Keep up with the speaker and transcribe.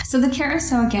So the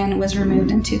carousel again was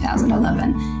removed in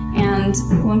 2011, and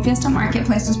when Fiesta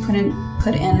Marketplace was put in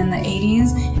the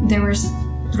 80s, there were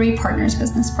 3 partners,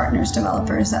 business partners,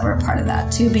 developers that were part of that,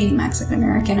 2 being Mexican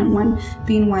American and 1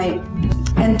 being white.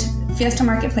 And Fiesta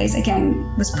Marketplace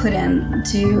again was put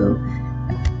into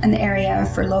an area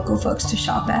for local folks to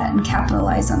shop at and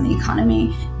capitalize on the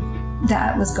economy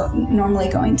that was normally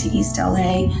going to East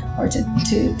LA or to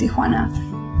Tijuana.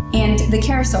 And the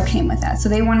carousel came with that. So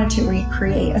they wanted to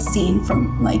recreate a scene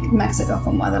from like Mexico,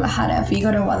 from Guadalajara. If you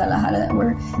go to Guadalajara,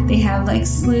 where they have like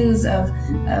slews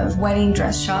of wedding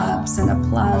dress shops and a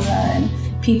plaza and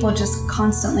people just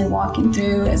constantly walking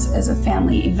through as a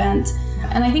family event.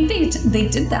 And I think they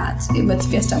did that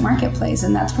with Fiesta Marketplace,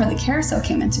 and that's where the carousel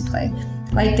came into play.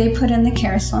 Like they put in the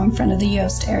carousel in front of the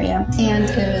Yost area, and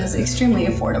it was extremely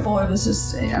affordable. It was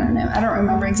just, I don't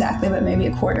remember exactly, but maybe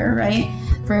a quarter, right?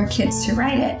 For kids to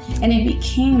ride it. And it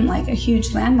became like a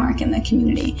huge landmark in the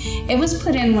community. It was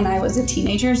put in when I was a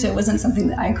teenager, so it wasn't something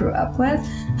that I grew up with.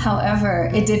 However,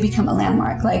 it did become a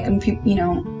landmark. Like,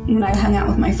 when I hung out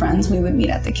with my friends, we would meet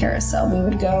at the carousel. We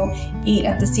would go eat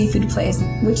at the seafood place,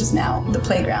 which is now the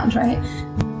playground, right?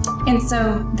 And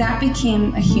so that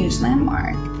became a huge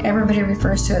landmark. Everybody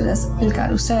refers to it as El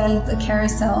Carrusel, the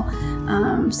carousel.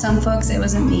 Some folks, it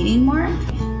was a meeting mark.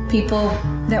 People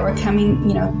that were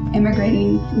coming,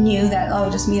 immigrating knew that,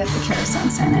 just meet at the carousel in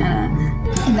Santa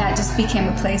Ana. And that just became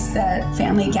a place that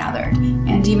family gathered.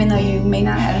 And even though you may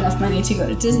not have enough money to go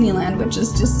to Disneyland, which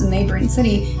is just a neighboring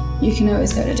city, you can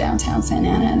always go to downtown Santa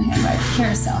Ana and ride the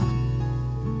carousel.